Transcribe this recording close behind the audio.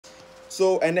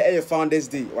So and a Founders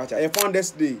Day. Watch a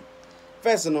Founders Day.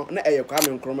 First, no, na a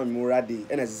Kwame Nkrumah Memorial Day,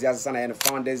 and as a son and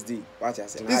Founders Day. Watch I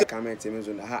say. This comment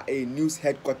a news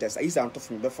headquarters. I used to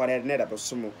from before I net up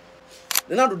sumo.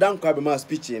 Then I do down Kwame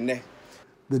speech in there.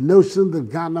 The notion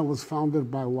that Ghana was founded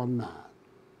by one man.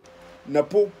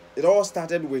 Napo. It all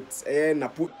started with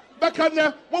Napo.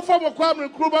 Kwame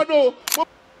Nkrumah no.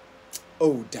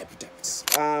 Oh, deputies.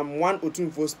 One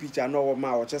Otumfour speech I know what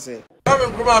my watch say. Kwame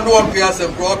Nkrumah no one pias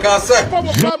and broadcast.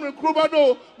 Kwame Nkrumah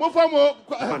no.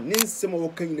 Man, Ninsemo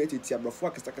walking united here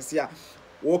before Kastakasia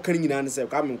walking in and say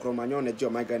Kwame Nkrumah on a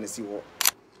job my gonna see what.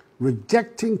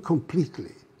 Rejecting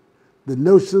completely the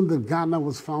notion that Ghana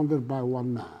was founded by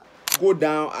one man. Go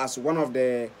down as one of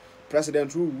the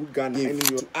presidents who would Ghana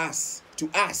to us.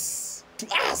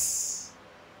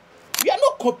 We are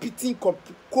not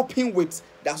coping with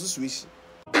the association.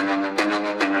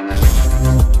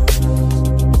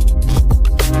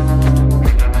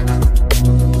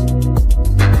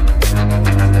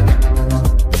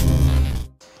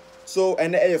 So,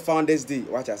 and a Founders Day,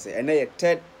 what I say, and a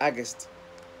 3rd August,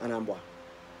 and I'm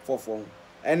 4th,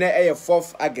 and a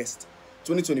 4th August,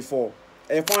 2024,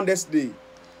 a Founders Day.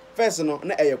 First, no,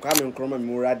 na a Kwame Nkrumah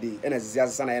Memorial Day, and as a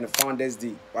son and Founders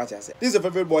Day. Watch I say. This is your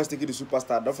favorite boy, Sticky the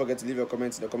Superstar. Don't forget to leave your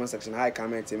comments in the comment section. Hi,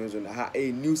 comment,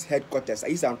 a news headquarters. I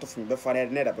used to from before I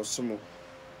net up sumo.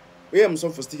 We am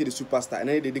some for Sticky the Superstar, and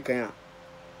I did the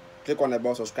click on the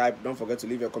bell, subscribe. Don't forget to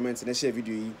leave your comments and share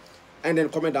video, and then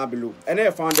comment down below. And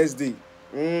then Founders Day,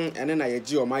 and then I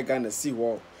G on my gun and see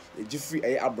what a Jeffrey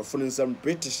a Addo from some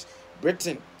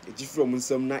Britain, a Jeffrey from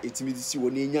some na itimidisi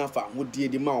when you nyafa would dear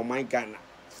the ma on my Ghana.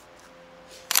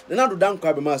 Then I do down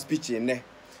Kwame speech in there.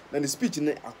 Then the speech in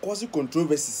there are causing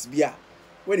controversies.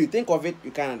 When you think of it,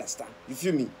 you can understand. You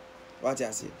feel me? What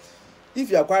I say.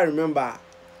 If you quite remember,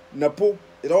 Napo,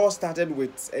 it all started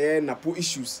with Napo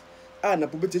issues.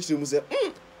 Napo teaching say,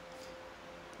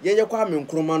 Yaya Kwame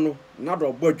Nkrumah no, not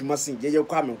a bird you must sing, Yaya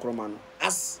Kwame Nkrumah no.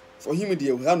 As for him,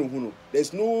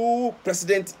 there's no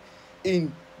president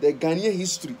in the Ghanaian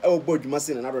history, our bird you must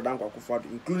sing another down Kwakufadu,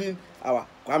 including our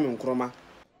Kwame Nkrumah.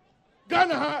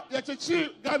 Ghana ha yachichi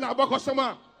Ghana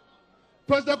abakosoma.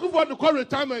 President Kufuor to call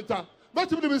retirement. But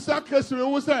to be Mr. Kesiri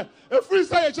who say a free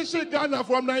say yachichi Ghana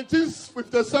from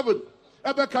 1957.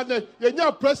 Ebekane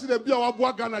yenya president bi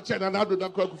awabua Ghana China na Addo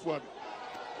Kufuor.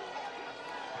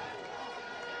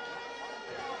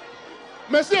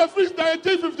 Messi a free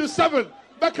 1957.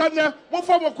 Bekane mo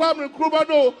form Kwame Nkrumah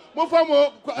no mo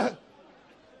form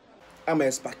I'm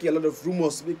expecting a lot of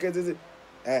rumors because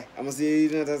I'm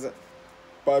saying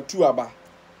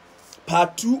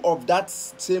Part 2 of that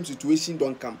same situation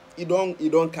don't come. It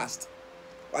don't cast.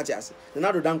 What you say?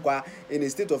 Another dankwa in a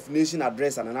State of Nation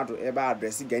address and another ever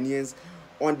addressing Ghanaians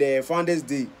on the Founders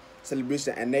Day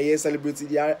celebration and they celebrated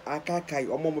the Akakai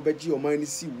or Momobeji or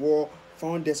Manisi War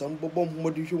Founders on Bobom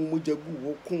Modihu Mujagu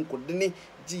or Kunko Dene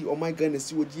G or my Ghana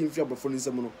see what G in Fiaba for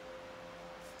Nisamono.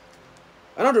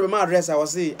 Another my address I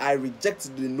was saying I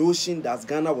reject the notion that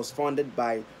Ghana was founded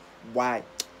by why.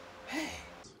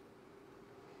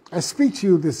 I speak to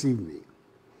you this evening,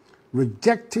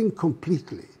 rejecting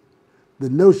completely the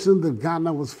notion that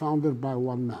Ghana was founded by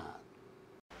one man.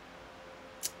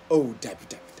 Oh,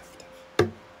 deputy.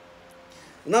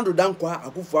 Nando Dankwa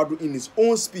Akufo-Addo in his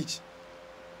own speech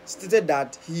stated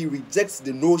that he rejects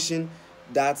the notion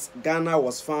that Ghana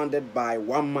was founded by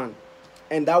one man,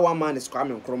 and that one man is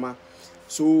Kwame Nkrumah.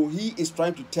 So he is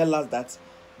trying to tell us that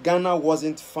Ghana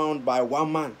wasn't founded by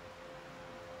one man.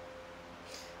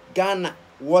 Ghana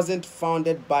wasn't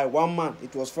founded by one man.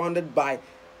 It was founded by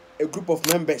a group of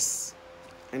members,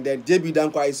 and then JB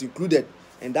Dankwa is included,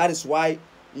 and that is why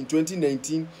in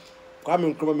 2019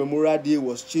 Kwame Nkrumah Memorial Day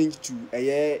was changed to a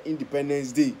year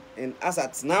Independence Day, and as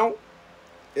at now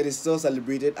it is still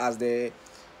celebrated as the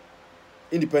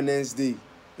Independence Day,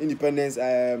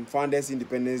 Founders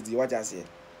Independence Day. What I say,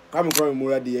 Kwame Nkrumah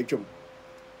Memorial Day.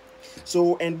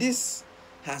 So, and this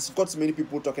has got many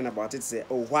people talking about it. Say,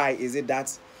 oh, why is it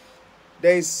that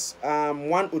there is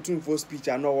one Otumfour speech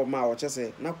I know what my watch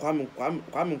say. Na Kwame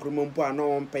Nkrumah mpo I know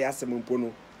one pay asem mpo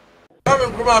no. Kwame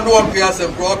Nkrumah no one pay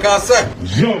asem broadcast say.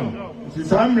 Yo, si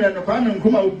samre no Kwame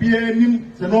Nkrumah obi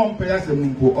anim se no one pay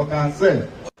asem mpo o kan say.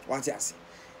 What you say?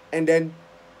 And then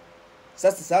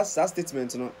such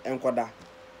statement no enkoda.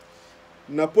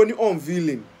 Napo ni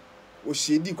unveiling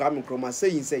Oshedi Kwame Nkrumah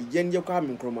saying say yenye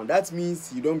Kwame Nkrumah. That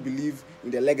means you don't believe in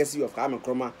the legacy of Kwame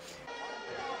Nkrumah.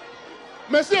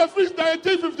 Messi a free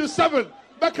 1957.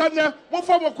 Bekane mo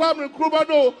form Kwame Nkrumah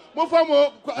no mo form.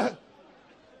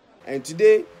 And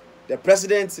today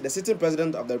the sitting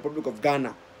president of the Republic of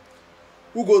Ghana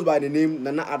who goes by the name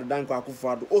Nana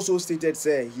Addo, also stated,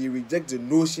 say, he rejects the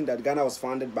notion that Ghana was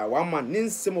founded by one man.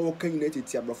 Ninsemo Wokan United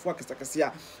Tia Bafua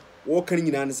Kasakasia, Wokan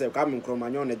in answer, Kwame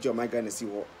Nkrumah, on the Joe, my Ghana see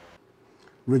what.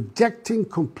 Rejecting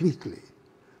completely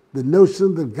the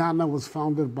notion that Ghana was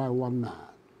founded by one man.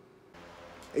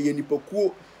 A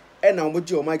Yenipoku, and now what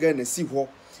you, my Ghana see what.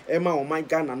 Emma, oh my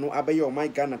Ghana, no, Abbey, oh my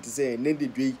Ghana to say,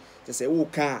 Nendi Dre, to say, oh,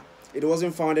 can it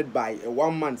wasn't founded by a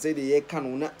one man, say the year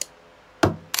can.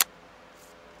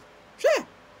 Sure,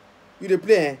 you the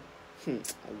play.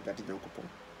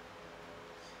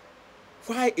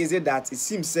 Why is it that it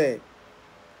seems say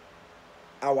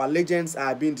our legends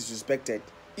are being disrespected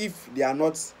if they are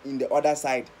not in the other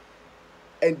side,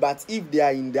 but if they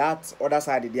are in that other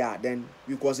side, then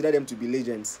we consider them to be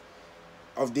legends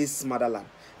of this motherland?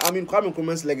 I mean, Kwame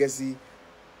Nkrumah's legacy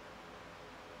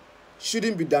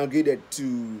shouldn't be downgraded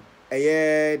to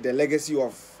the legacy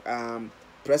of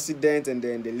president and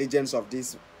then the legends of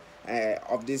this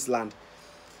land.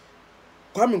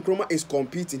 Kwame Nkrumah is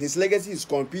competing. His legacy is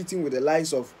competing with the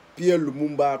likes of Pierre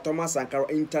Lumumba, Thomas Sankara,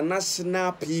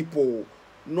 international people,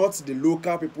 not the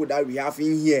local people that we have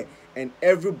in here. And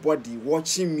everybody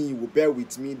watching me will bear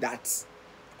with me that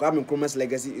Kwame Nkrumah's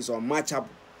legacy is unmatchable.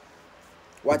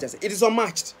 What I say, it is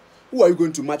unmatched. Who are you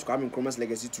going to match Kwame Nkrumah's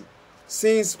legacy to?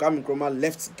 Since Kwame Nkrumah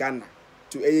left Ghana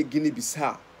to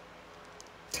Guinea-Bissau,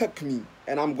 take me,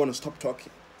 and I'm gonna stop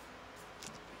talking.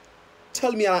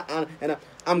 Tell me, and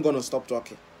I'm gonna stop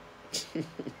talking.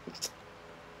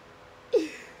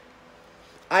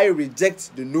 I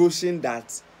reject the notion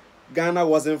that Ghana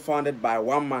wasn't founded by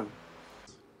one man.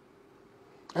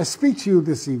 I speak to you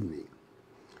this evening,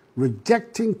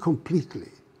 rejecting completely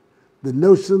the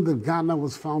notion that Ghana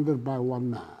was founded by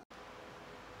one man.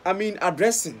 I mean,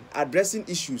 addressing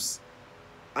issues,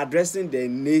 addressing the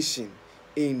nation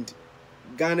in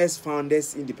Ghana's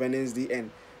Founders Independence Day, and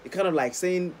it kind of like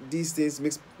saying these things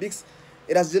makes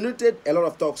it has generated a lot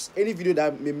of talks. Any video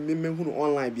that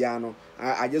online,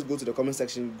 I just go to the comment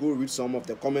section, go read some of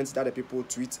the comments that the people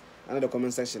tweet under the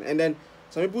comment section, and then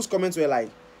some people's comments were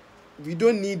like, we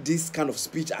don't need this kind of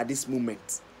speech at this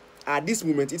moment. At this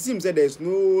moment, it seems that there's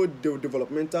no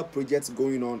developmental projects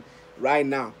going on right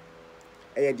now.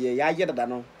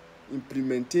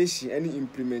 Implementation, any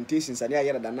implementations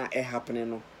are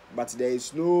happening, but there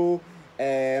is no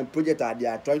project that they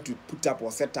are trying to put up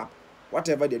or set up.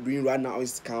 Whatever they're doing right now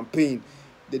is campaign.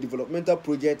 The developmental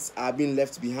projects are being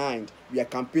left behind. We are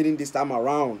campaigning this time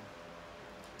around.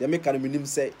 They make a minimum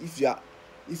say if you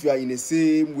are in the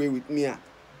same way with me,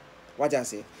 what I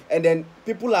say, and then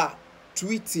people are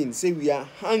tweeting, say we are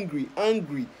angry,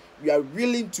 we are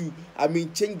willing to,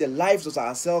 change the lives of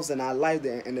ourselves and our lives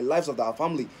and the lives of our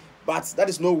family, but that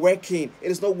is not working.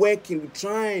 It is not working. We're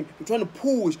trying to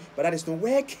push, but that is not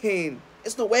working.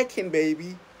 It's not working,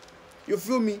 baby. You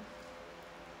feel me?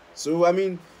 So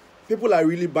people are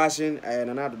really bashing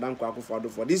Nana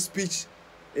Addo for this speech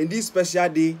in this special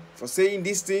day, for saying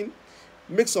this thing.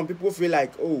 Makes some people feel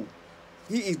like, oh,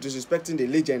 he is disrespecting the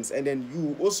legends, and then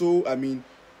you also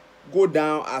go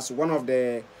down as one of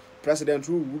the presidents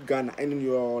who ruled Ghana, and then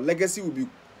your legacy will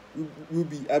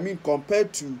be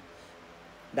compared to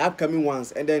the upcoming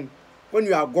ones. And then when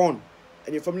you are gone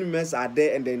and your family members are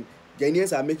there, and then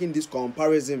Ghanaians are making this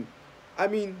comparison,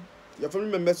 your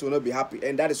family members will not be happy,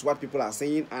 and that is what people are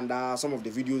saying under some of the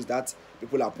videos that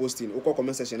people are posting. Oko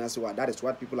comment section as well. That is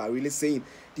what people are really saying.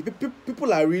 The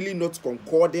people are really not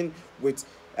concording with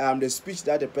the speech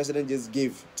that the president just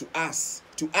gave to us.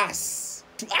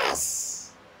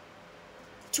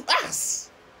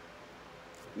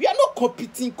 We are not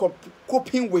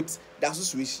coping with the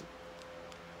association.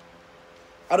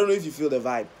 I don't know if you feel the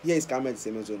vibe. Here is Kwame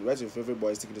Nkrumah. Where's your favorite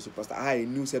boy sticking to superstar? I had a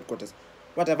news headquarters.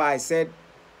 Whatever I said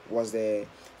was the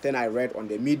thing I read on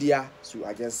the media, so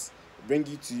I just bring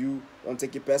it to you. Don't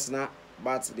take it personal,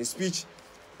 but the speech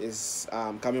is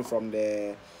coming from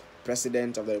the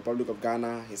President of the Republic of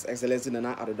Ghana, His Excellency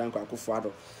Nana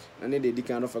Addo. And then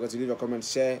don't forget to leave your comment,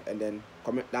 share, and then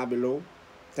comment down below.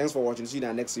 Thanks for watching. See you in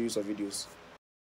the next series of videos.